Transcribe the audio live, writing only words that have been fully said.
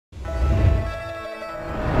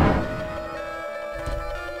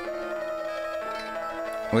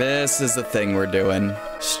This is the thing we're doing.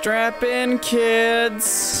 Strap in,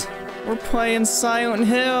 kids. We're playing Silent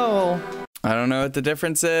Hill. I don't know what the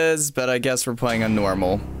difference is, but I guess we're playing on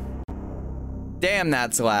normal. Damn,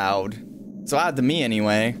 that's loud. It's loud to me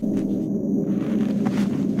anyway.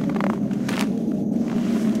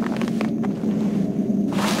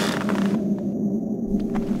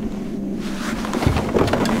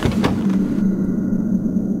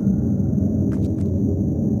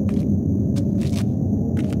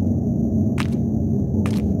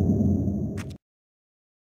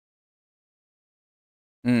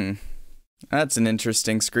 That's an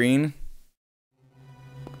interesting screen.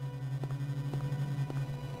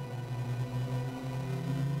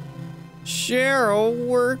 Cheryl,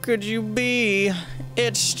 where could you be?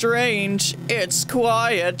 It's strange. It's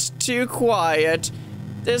quiet. Too quiet.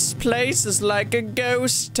 This place is like a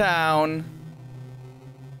ghost town.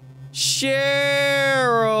 Cheryl!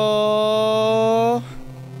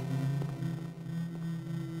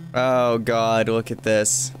 Oh God, look at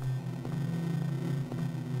this.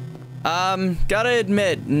 Gotta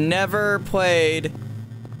admit, never played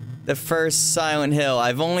the first Silent Hill.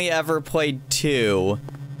 I've only ever played 2.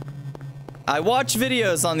 I watch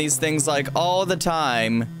videos on these things like all the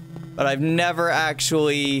time, but I've never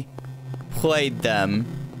actually played them.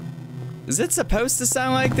 Is it supposed to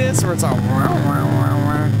sound like this, or it's all?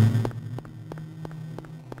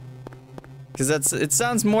 Because it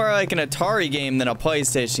sounds more like an Atari game than a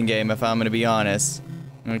PlayStation game, if I'm gonna be honest.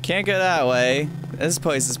 We can't go that way. This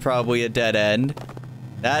place is probably a dead end.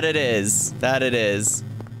 That it is. That it is.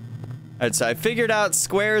 Alright, so I figured out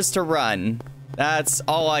squares to run. That's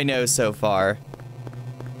all I know so far.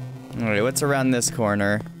 Alright, what's around this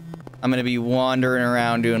corner? I'm gonna be wandering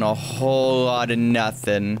around doing a whole lot of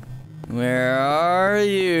nothing. Where are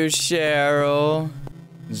you, Cheryl?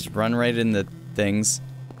 Just run right into things.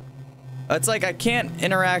 It's like I can't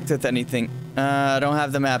interact with anything. I don't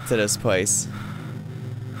have the map to this place.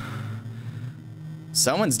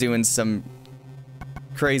 Someone's doing some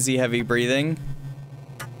crazy heavy breathing.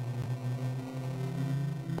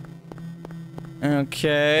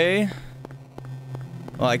 Okay.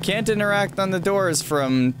 Well, I can't interact on the doors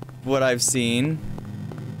from what I've seen.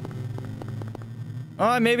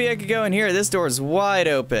 Oh, maybe I could go in here. This door's wide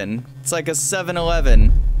open. It's like a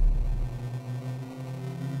 7-Eleven.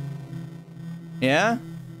 Yeah?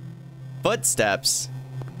 Footsteps.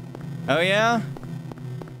 Oh, yeah?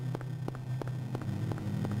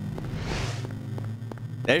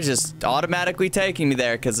 They're just automatically taking me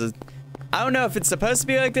there because I don't know if it's supposed to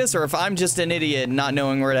be like this or if I'm just an idiot not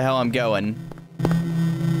knowing where the hell I'm going.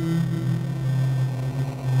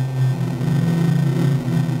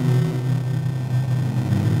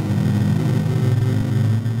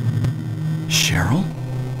 Cheryl?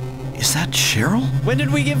 Is that Cheryl? When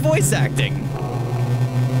did we get voice acting?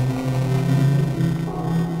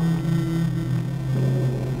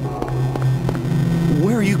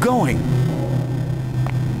 Where are you going?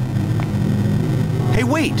 Hey,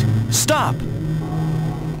 wait! Stop!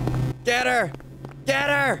 Get her! Get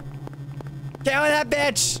her! Get with that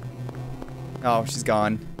bitch! Oh, she's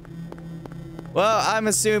gone. Well, I'm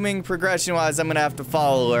assuming progression-wise I'm gonna have to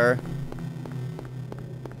follow her.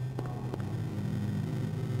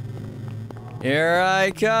 Here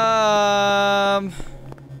I come!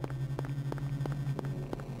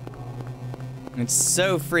 It's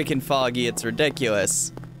so freaking foggy, it's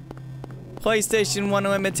ridiculous. PlayStation 1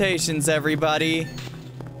 limitations, everybody.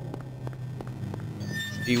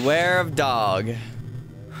 Beware of dog.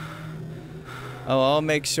 Oh, I'll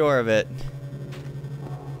make sure of it.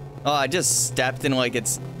 Oh, I just stepped in like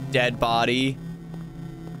its dead body.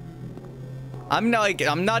 I'm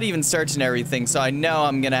not even searching everything, so I know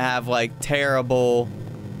I'm gonna have like terrible,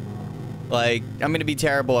 I'm gonna be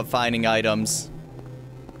terrible at finding items.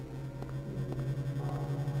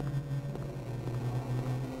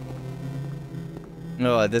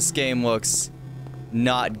 Oh, this game looks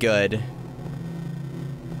not good.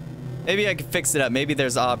 Maybe I can fix it up. Maybe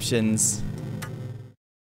there's options.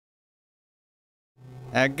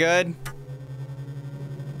 That good?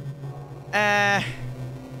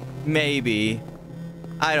 Maybe.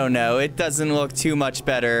 I don't know. It doesn't look too much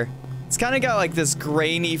better. It's kind of got like this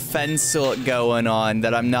grainy fence look going on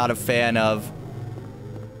that I'm not a fan of.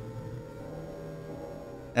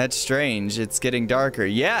 That's strange. It's getting darker.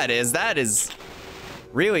 Yeah, it is. That is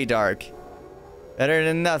really dark. Better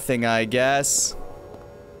than nothing, I guess.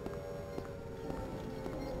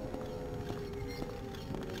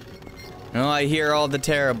 Well, I hear all the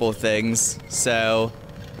terrible things, so...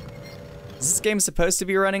 Is this game supposed to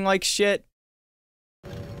be running like shit?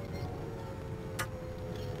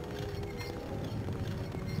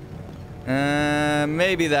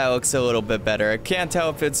 Maybe that looks a little bit better. I can't tell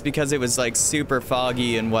if it's because it was like super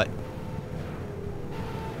foggy and what.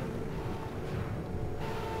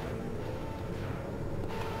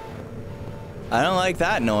 I don't like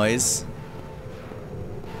that noise.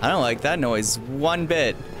 I don't like that noise one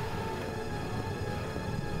bit.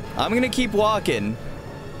 I'm gonna keep walking.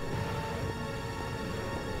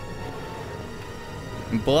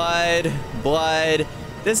 Blood, blood.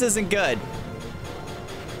 This isn't good.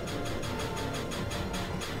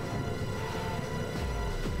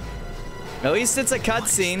 At least it's a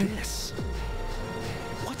cutscene.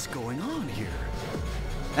 What's going on here?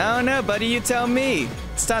 I don't know, buddy. You tell me.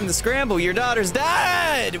 It's time to scramble. Your daughter's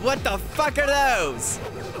dead. What the fuck are those?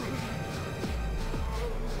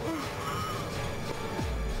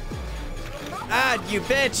 Ah, you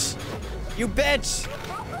bitch. You bitch.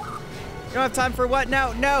 You don't have time for what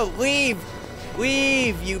now? No, leave.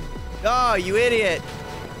 Leave, you. Oh, you idiot.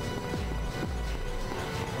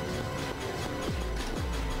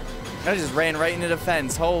 I just ran right into the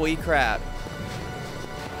fence. Holy crap.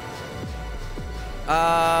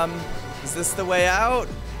 Is this the way out?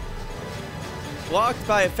 Blocked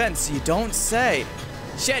by a fence, you don't say.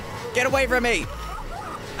 Shit, get away from me.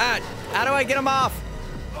 Ah, how do I get him off?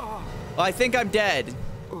 Well, I think I'm dead.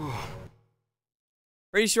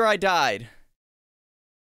 Pretty sure I died.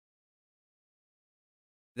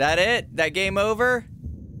 That it? That game over?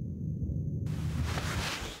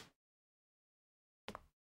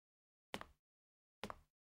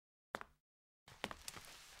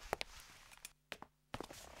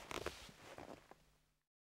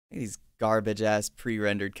 These garbage ass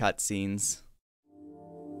pre-rendered cutscenes.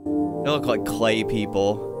 They look like clay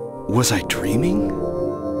people. Was I dreaming?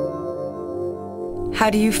 How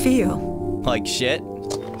do you feel? Like shit.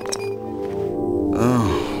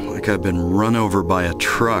 Oh, like I've been run over by a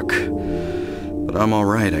truck. But I'm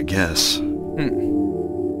alright, I guess.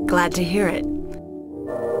 Glad to hear it.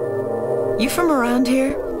 You from around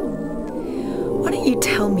here? Why don't you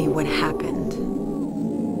tell me what happened?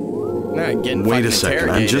 Wait a second,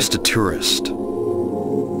 I'm just a tourist.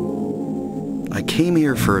 I came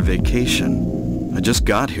here for a vacation. I just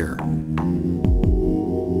got here.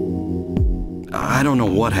 I don't know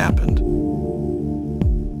what happened.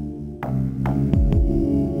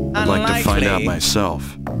 I'd like to find out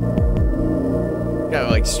myself.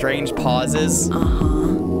 Got like strange pauses.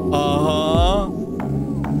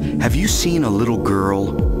 Have you seen a little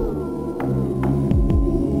girl?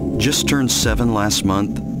 Just turned 7 last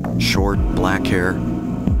month. Short, black hair.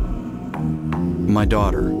 My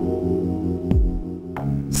daughter.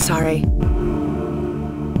 Sorry.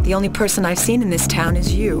 The only person I've seen in this town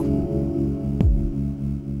is you.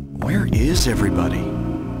 Where is everybody?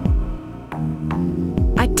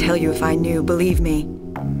 I'd tell you if I knew, believe me.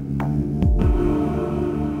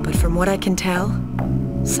 But from what I can tell,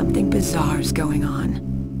 something bizarre's going on.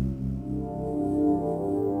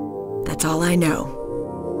 That's all I know.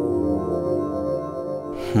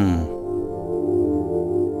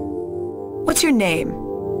 What's your name?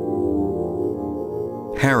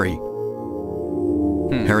 Harry.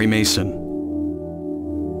 Harry Mason.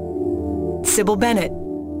 Sybil Bennett.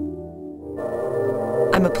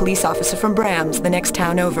 I'm a police officer from Brams, the next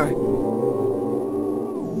town over.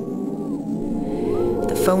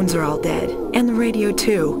 The phones are all dead, and the radio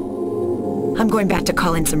too. I'm going back to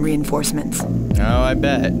call in some reinforcements. Oh, I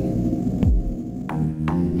bet.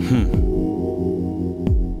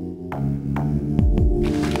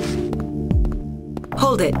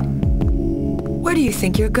 Hold it. Where do you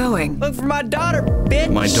think you're going? Look for my daughter, bitch!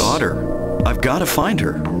 My daughter. I've got to find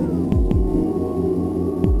her.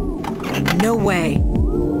 No way.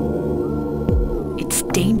 It's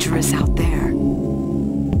dangerous out there.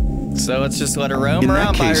 So let's just let her roam In that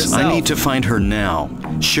around by case, herself. I need to find her now.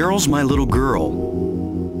 Cheryl's my little girl.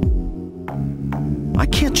 I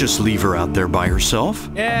can't just leave her out there by herself.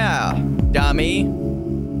 Yeah, dummy.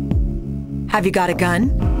 Have you got a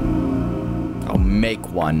gun? I'll make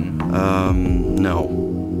one. No.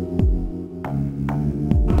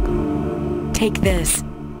 Take this,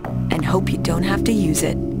 and hope you don't have to use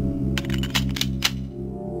it.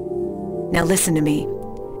 Now listen to me.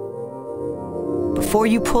 Before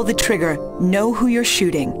you pull the trigger, know who you're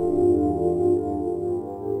shooting.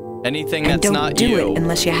 Anything And that's don't not do you. it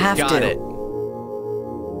unless you have Got to. it.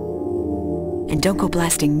 And don't go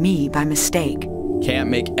blasting me by mistake. Can't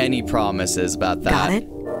make any promises about that. Got it?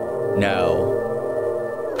 No.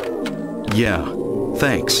 Yeah,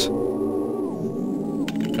 thanks.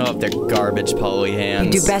 Oh, if they're garbage poly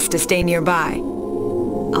hands. You do best to stay nearby.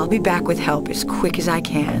 I'll be back with help as quick as I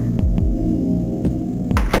can.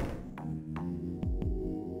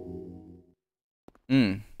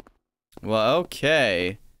 Well,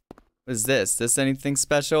 okay. What is this? This anything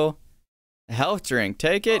special? A health drink.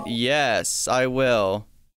 Take it? Yes, I will.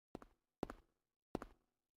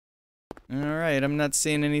 Alright, I'm not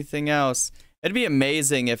seeing anything else. It'd be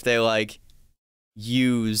amazing if they, like,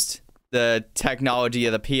 used the technology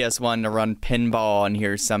of the PS1 to run pinball on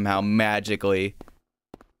here somehow, magically.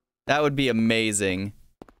 That would be amazing.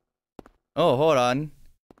 Oh, hold on.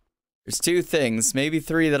 There's 2 things, maybe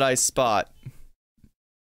 3 that I spot.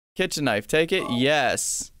 Kitchen knife, take it?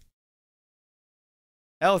 Yes.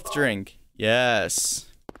 Health drink. Yes.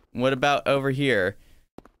 What about over here?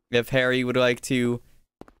 If Harry would like to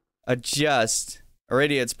adjust.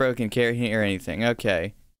 Already it's broken, can't hear anything.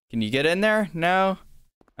 Okay. Can you get in there? No?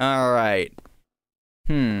 Alright.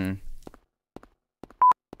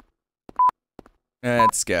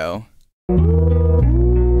 Let's go.